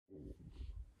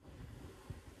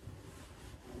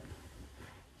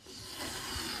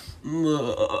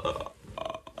Good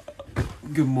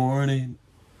morning.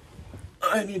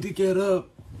 I need to get up.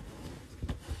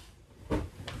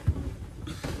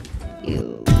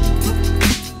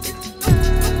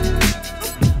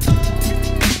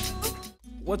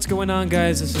 What's going on,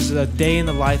 guys? This is a day in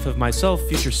the life of myself,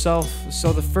 future self.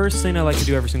 So the first thing I like to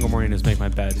do every single morning is make my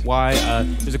bed. Why?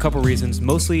 There's a couple reasons.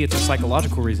 Mostly it's a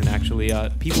psychological reason, actually.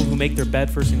 People who make their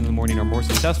bed first thing in the morning are more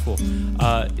successful.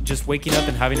 Just waking up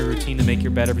and having a routine to make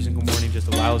your bed every single morning just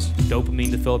allows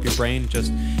dopamine to fill up your brain,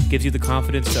 just gives you the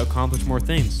confidence to accomplish more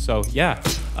things. So yeah,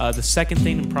 the second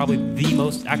thing, and probably the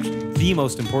most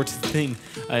important thing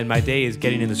in my day, is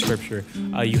getting into scripture.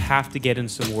 You have to get in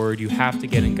some word. You have to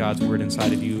get in God's word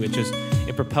inside of you.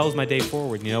 It propels my day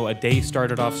forward. You know, a day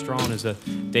started off strong is a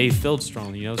day filled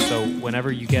strong, you know. So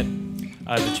whenever you get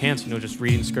the chance, you know, just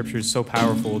reading scripture is so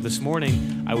powerful. This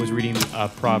morning I was reading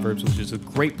Proverbs, which is a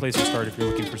great place to start if you're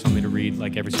looking for something to read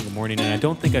like every single morning. And I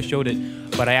don't think I showed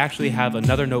it, but I actually have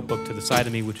another notebook to the side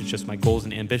of me, which is just my goals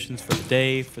and ambitions for the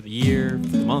day, for the year,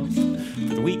 for the month,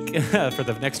 for the week, for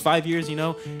the next 5 years, you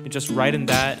know, and just write in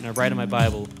that. And I write in my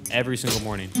Bible every single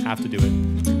morning. Have to do it.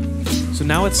 So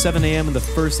now it's 7 a.m. and the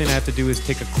first thing I have to do is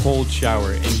take a cold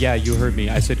shower. And yeah, you heard me.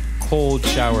 I said cold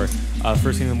shower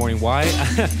first thing in the morning. Why?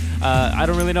 I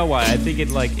don't really know why. I think it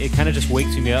kind of just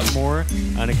wakes me up more,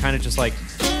 and it kind of just like,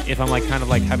 if I'm like kind of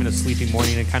like having a sleepy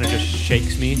morning, it kind of just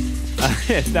shakes me.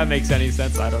 If that makes any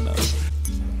sense, I don't know.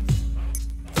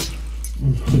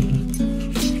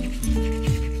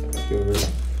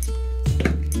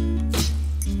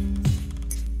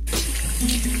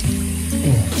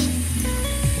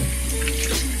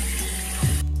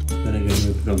 Then I'm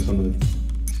gonna put on some of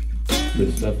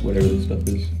this stuff, whatever this stuff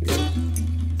is.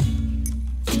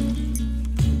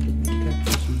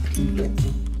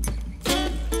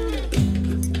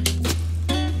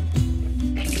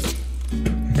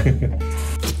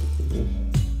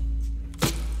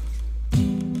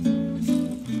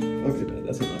 Okay,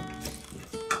 that's enough.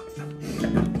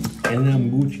 And then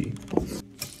Gucci.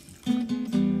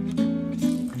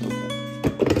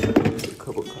 A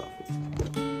cup of coffee.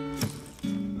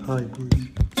 Hi, buddy.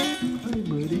 Hi,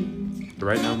 buddy.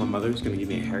 Right now, my mother's gonna give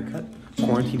me a haircut,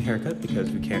 quarantine haircut, because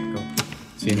we can't go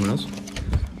see anyone else.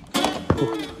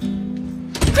 Oh.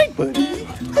 Hi, buddy.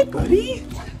 Hi, buddy.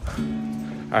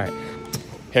 All right.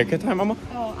 Haircut time, Mama?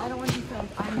 Oh, I don't want to be filmed.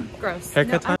 I'm gross.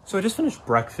 Haircut time? So I just finished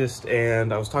breakfast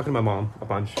and I was talking to my mom a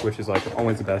bunch, which is like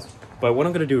always the best. But what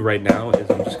I'm gonna do right now is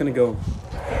I'm just gonna go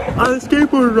on a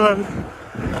skateboard ride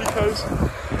because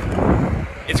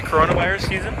it's coronavirus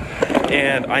season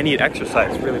and I need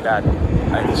exercise really bad.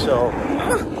 And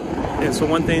so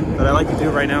one thing that I like to do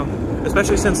right now,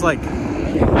 especially since like,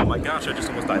 oh my gosh, I just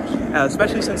almost died.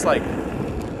 Especially since like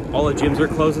all the gyms are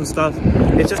closed and stuff,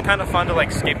 it's just kind of fun to like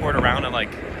skateboard around and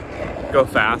like go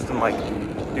fast and like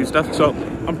do stuff. So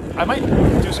I might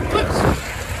do some flips.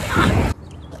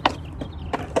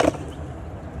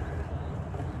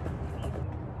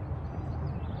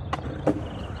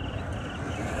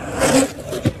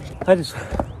 I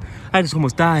just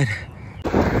almost died.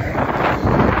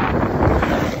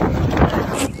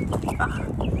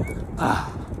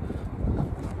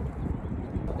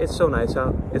 It's so nice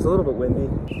out. It's a little bit windy.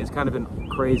 It's kind of been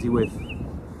crazy with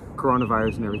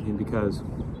coronavirus and everything because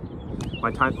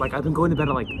my time, like I've been going to bed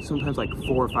at like sometimes like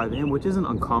 4 or 5 a.m., which isn't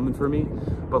uncommon for me,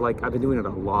 but like I've been doing it a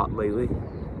lot lately.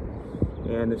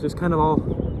 And it's just kind of all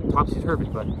topsy-turvy,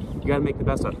 but you gotta make the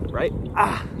best of it, right?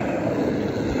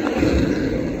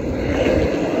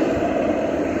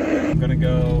 I'm gonna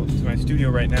go to my studio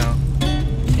right now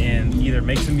and either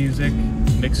make some music,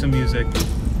 mix some music,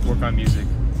 work on music.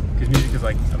 Because music is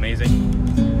like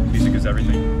amazing. Music is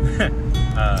everything.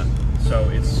 So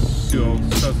it's so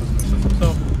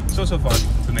fun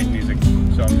to make music.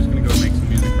 So I'm just gonna go make some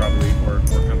music probably, or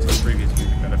work on some previous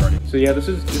music that I've already. So yeah, this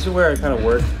is where I kind of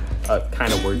work.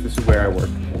 This is where I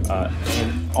work.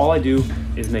 And all I do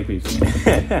is make music.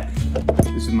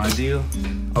 This is my deal.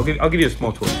 I'll give you a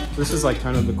small tour. This is like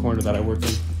kind of the corner that I work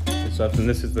in and stuff. And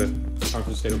this is the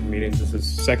conference table for meetings. This is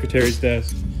secretary's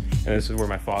desk, and this is where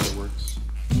my father works.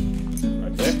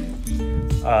 Right there.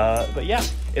 But yeah,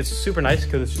 it's super nice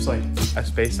because it's just like a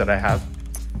space that I have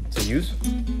to use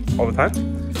all the time,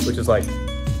 which is like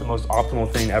the most optimal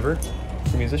thing ever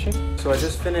for a musician. So I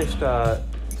just finished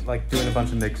like doing a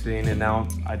bunch of mixing, and now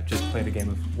I just played a game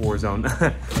of Warzone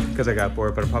because I got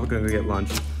bored. But I'm probably gonna go get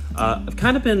lunch. I've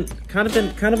kind of been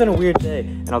a weird day,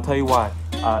 and I'll tell you why.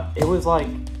 It was like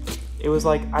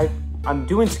I'm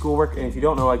doing schoolwork, and if you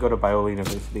don't know, I go to Biola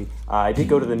University. I did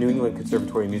go to the New England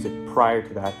Conservatory of Music prior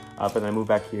to that, but then I moved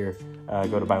back here,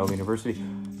 go to Biola University.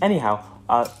 Anyhow,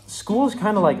 school is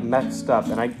kind of like messed up,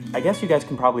 and I guess you guys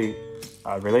can probably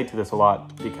relate to this a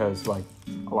lot because like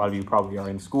a lot of you probably are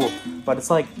in school, but it's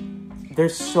like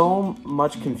there's so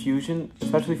much confusion,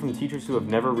 especially from teachers who have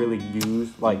never really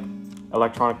used like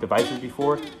electronic devices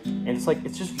before, and it's like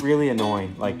it's just really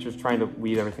annoying, like just trying to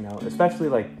weed everything out, especially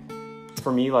like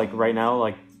for me, like right now,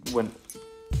 like when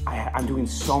I'm doing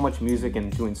so much music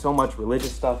and doing so much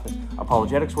religious stuff and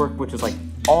apologetics work, which is like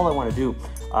all I want to do,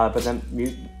 but then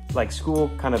like school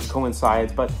kind of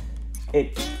coincides, but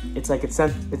it's like it's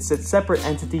a separate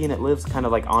entity and it lives kind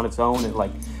of like on its own, and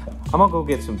like I'm gonna go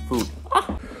get some food.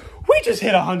 We just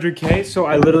hit 100K, so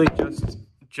I literally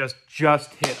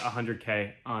just hit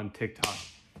 100K on TikTok,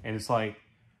 and it's like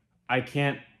I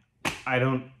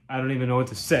don't even know what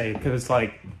to say, because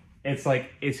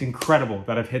it's incredible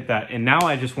that I've hit that, and now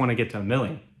I just want to get to 1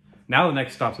 million. Now the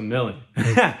next stop's 1 million.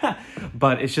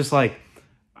 But it's just like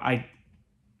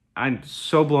I'm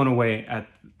so blown away at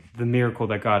the miracle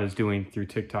that God is doing through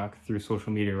TikTok, through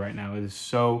social media right now. It is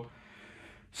so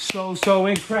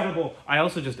incredible. I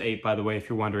also just ate, by the way, if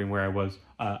you're wondering where I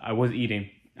was eating.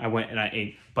 I went and I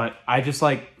ate, but I just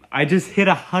hit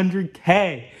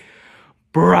 100K,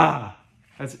 bruh.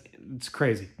 It's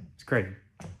crazy. It's crazy.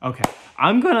 Okay,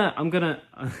 I'm gonna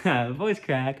voice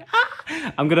crack.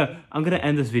 I'm gonna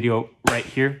end this video right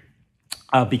here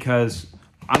because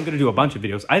I'm gonna do a bunch of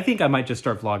videos. I think I might just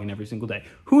start vlogging every single day.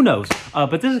 Who knows?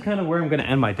 But this is kind of where I'm gonna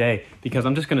end my day, because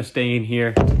I'm just gonna stay in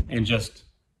here and just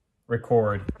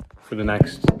record for the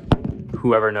next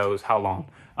whoever knows how long,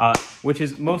 which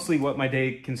is mostly what my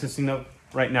day consisting of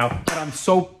right now. But I'm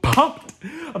so pumped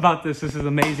about this. This is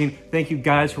amazing. Thank you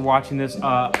guys for watching this.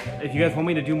 If you guys want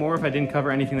me to do more, if I didn't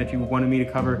cover anything that you wanted me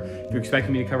to cover, if you're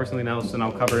expecting me to cover something else, then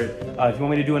I'll cover it. If you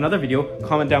want me to do another video,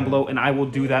 comment down below and I will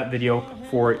do that video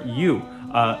for you.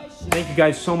 Thank you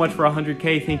guys so much for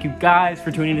 100K. Thank you guys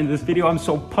for tuning into this video. I'm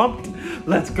so pumped.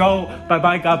 Let's go.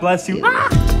 Bye-bye. God bless you.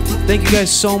 Thank you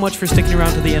guys so much for sticking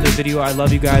around to the end of the video. I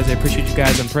love you guys. I appreciate you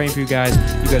guys. I'm praying for you guys.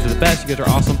 You guys are the best. You guys are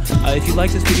awesome. If you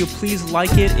like this video, please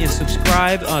like it and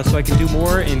subscribe so I can do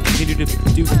more and continue to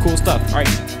do cool stuff. All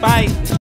right. Bye.